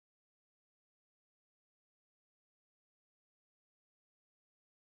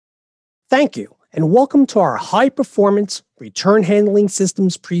Thank you, and welcome to our high-performance return handling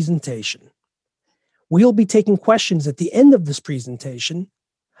systems presentation. We'll be taking questions at the end of this presentation,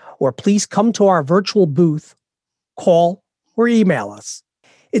 or please come to our virtual booth, call, or email us.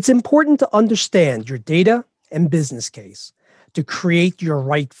 It's important to understand your data and business case to create your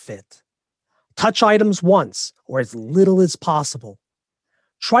right fit. Touch items once, or as little as possible.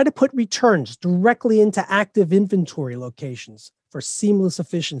 Try to put returns directly into active inventory locations for seamless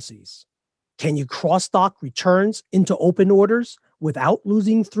efficiencies. Can you cross-dock returns into open orders without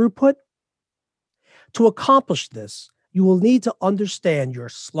losing throughput? To accomplish this, you will need to understand your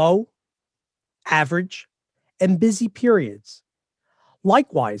slow, average, and busy periods.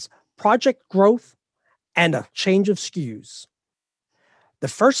 Likewise, project growth and a change of SKUs. The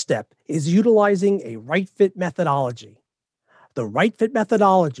first step is utilizing a right fit methodology. The right fit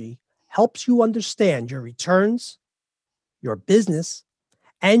methodology helps you understand your returns, your business,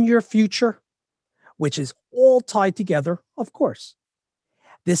 and your future, which is all tied together, of course.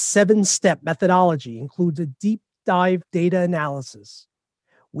 This 7-step methodology includes a deep dive data analysis.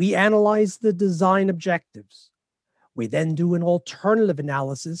 We analyze the design objectives. We then do an alternative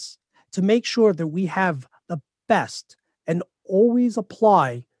analysis to make sure that we have the best and always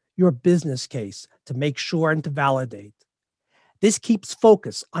apply your business case to make sure and to validate. This keeps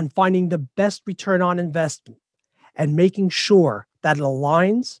focus on finding the best return on investment and making sure that it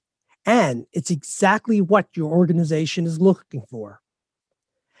aligns and it's exactly what your organization is looking for.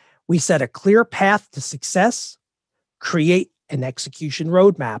 We set a clear path to success, create an execution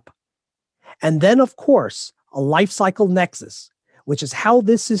roadmap, and then, of course, a lifecycle nexus, which is how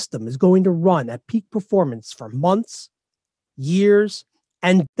this system is going to run at peak performance for months, years,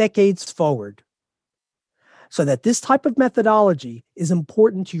 and decades forward. So that this type of methodology is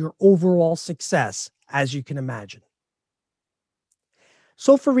important to your overall success, as you can imagine.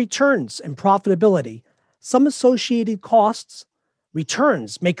 So for returns and profitability, some associated costs,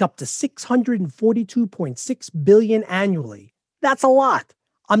 returns make up to $642.6 billion annually. That's a lot.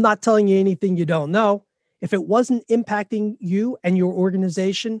 I'm not telling you anything you don't know. If it wasn't impacting you and your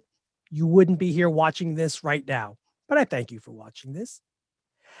organization, you wouldn't be here watching this right now. But I thank you for watching this.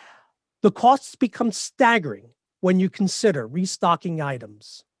 The costs become staggering when you consider restocking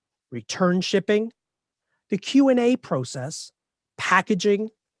items, return shipping, the Q&A process, packaging,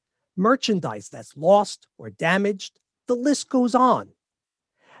 merchandise that's lost or damaged, the list goes on.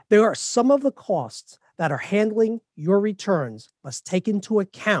 There are some of the costs that are handling your returns must take into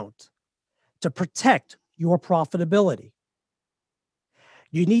account to protect your profitability.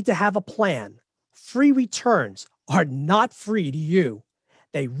 You need to have a plan. Free returns are not free to you.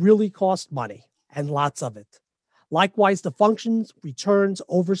 They really cost money and lots of it. Likewise, the functions, returns,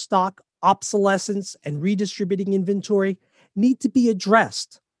 overstock, obsolescence, and redistributing inventory need to be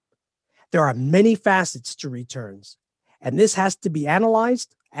addressed. There are many facets to returns, and this has to be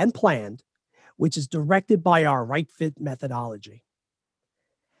analyzed and planned, which is directed by our right fit methodology.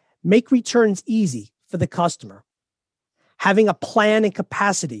 Make returns easy for the customer. Having a plan and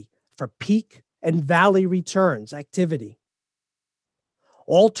capacity for peak and valley returns activity.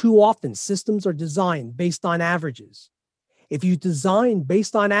 All too often, systems are designed based on averages. If you design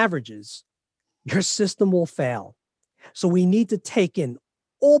based on averages, your system will fail. So we need to take in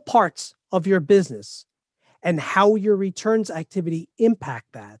all parts of your business and how your returns activity impact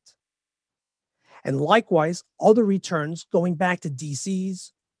that. And likewise, other returns going back to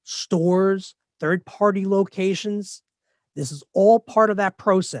DCs, stores, third-party locations. This is all part of that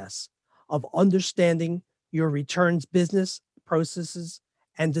process of understanding your returns business processes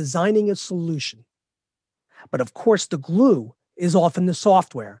and designing a solution. But of course, the glue is often the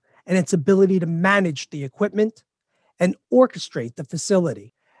software and its ability to manage the equipment and orchestrate the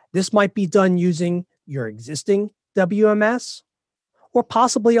facility. This might be done using your existing WMS or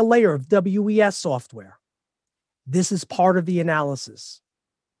possibly a layer of WES software. This is part of the analysis.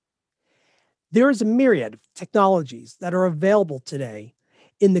 There is a myriad of technologies that are available today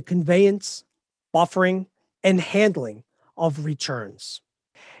in the conveyance, buffering, and handling of returns.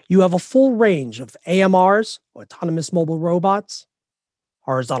 You have a full range of AMRs, autonomous mobile robots,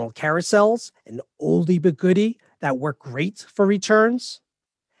 horizontal carousels, and oldie but goodie that work great for returns,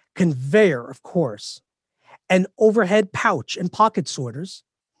 conveyor, of course, and overhead pouch and pocket sorters,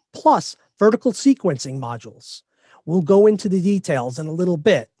 plus vertical sequencing modules. We'll go into the details in a little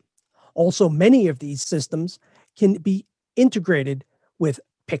bit. Also, many of these systems can be integrated with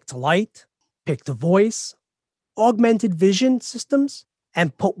pick-to-light, pick-to-voice, augmented vision systems,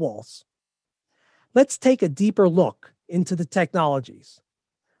 and put walls. Let's take a deeper look into the technologies.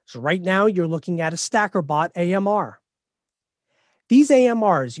 So right now, you're looking at a StackerBot AMR. These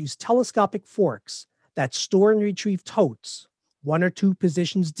AMRs use telescopic forks that store and retrieve totes 1 or 2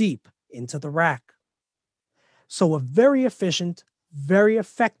 positions deep into the rack. So a very efficient, very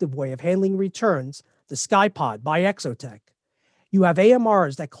effective way of handling returns, the SkyPod by Exotech. You have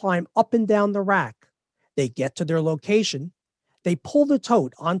AMRs that climb up and down the rack. They get to their location, they pull the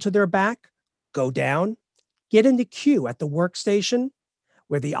tote onto their back, go down, get in the queue at the workstation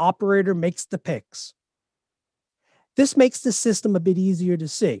where the operator makes the picks. This makes the system a bit easier to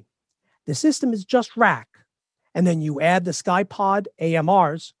see. The system is just rack, and then you add the SkyPod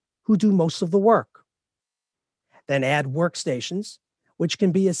AMRs who do most of the work. Then add workstations, which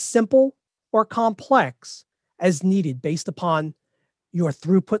can be as simple or complex as needed based upon your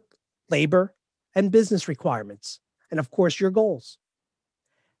throughput, labor, and business requirements, and of course, your goals.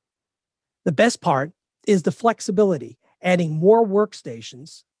 The best part is the flexibility. Adding more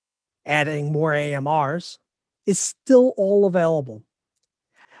workstations, adding more AMRs is still all available.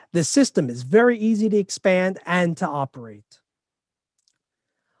 The system is very easy to expand and to operate.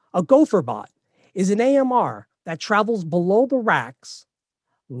 A gopher bot is an AMR that travels below the racks,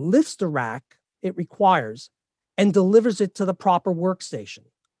 lifts the rack it requires, and delivers it to the proper workstation.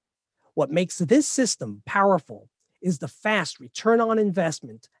 What makes this system powerful is the fast return on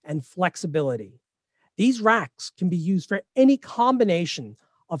investment and flexibility. These racks can be used for any combination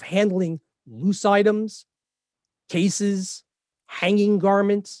of handling loose items, cases, hanging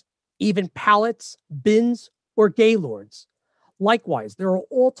garments, even pallets, bins, or gaylords. Likewise, there are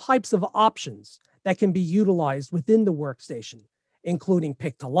all types of options that can be utilized within the workstation, including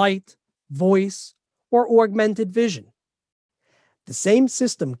pick-to-light, voice, or augmented vision. The same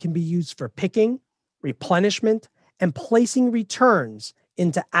system can be used for picking, replenishment, and placing returns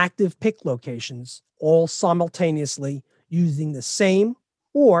into active pick locations, all simultaneously using the same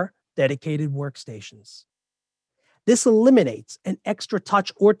or dedicated workstations. This eliminates an extra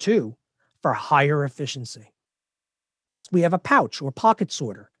touch or two for higher efficiency. We have a pouch or pocket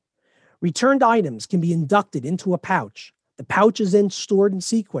sorter. Returned items can be inducted into a pouch. The pouch is then stored and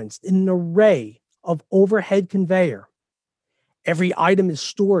sequenced in an array of overhead conveyor. Every item is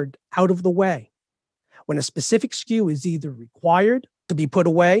stored out of the way. When a specific SKU is either required to be put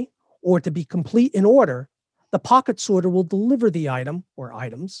away or to be complete in order, the pocket sorter will deliver the item or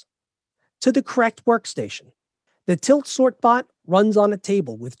items to the correct workstation. The tilt sort bot runs on a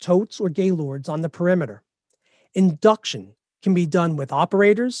table with totes or gaylords on the perimeter. Induction can be done with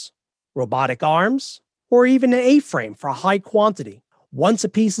operators, robotic arms, or even an A-frame for high quantity. Once a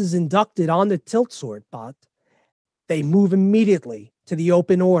piece is inducted on the tilt sort bot, they move immediately to the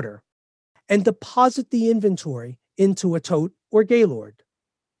open order and deposit the inventory into a tote or gaylord.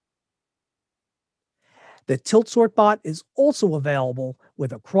 The tilt sort bot is also available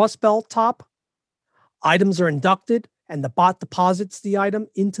with a cross-belt top. Items are inducted and the bot deposits the item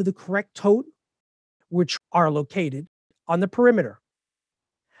into the correct tote, which are located on the perimeter.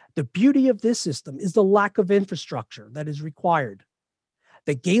 The beauty of this system is the lack of infrastructure that is required.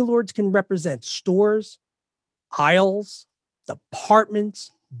 The gaylords can represent stores, aisles,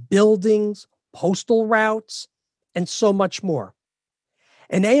 departments, buildings, postal routes, and so much more.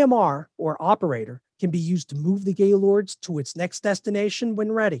 An AMR or operator can be used to move the gaylords to its next destination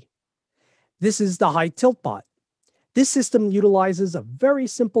when ready. This is the high tilt bot. This system utilizes a very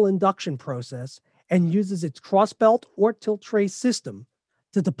simple induction process and uses its cross-belt or tilt tray system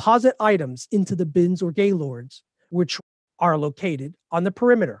to deposit items into the bins or gaylords, which are located on the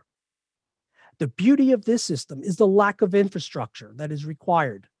perimeter. The beauty of this system is the lack of infrastructure that is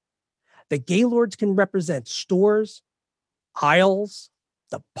required. The gaylords can represent stores, aisles,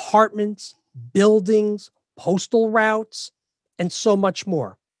 departments, buildings, postal routes, and so much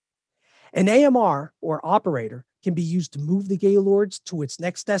more. An AMR or operator can be used to move the gaylords to its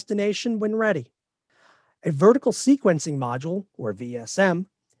next destination when ready. A vertical sequencing module, or VSM,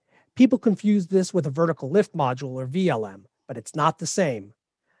 people confuse this with a vertical lift module, or VLM, but it's not the same.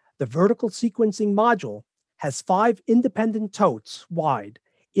 The vertical sequencing module has 5 independent totes wide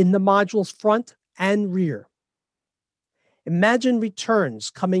in the module's front and rear. Imagine returns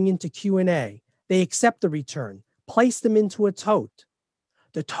coming into Q&A. They accept the return, place them into a tote.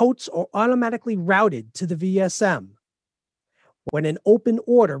 The totes are automatically routed to the VSM. When an open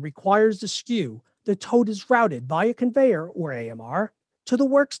order requires the SKU, the tote is routed via conveyor or AMR to the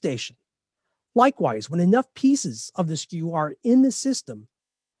workstation. Likewise, when enough pieces of the SKU are in the system,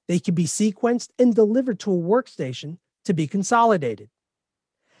 they can be sequenced and delivered to a workstation to be consolidated.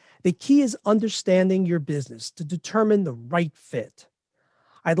 The key is understanding your business to determine the right fit.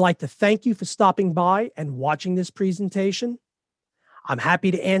 I'd like to thank you for stopping by and watching this presentation. I'm happy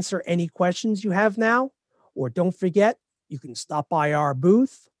to answer any questions you have now, or don't forget, You can stop by our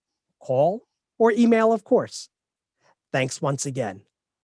booth, call, or email, of course. Thanks once again.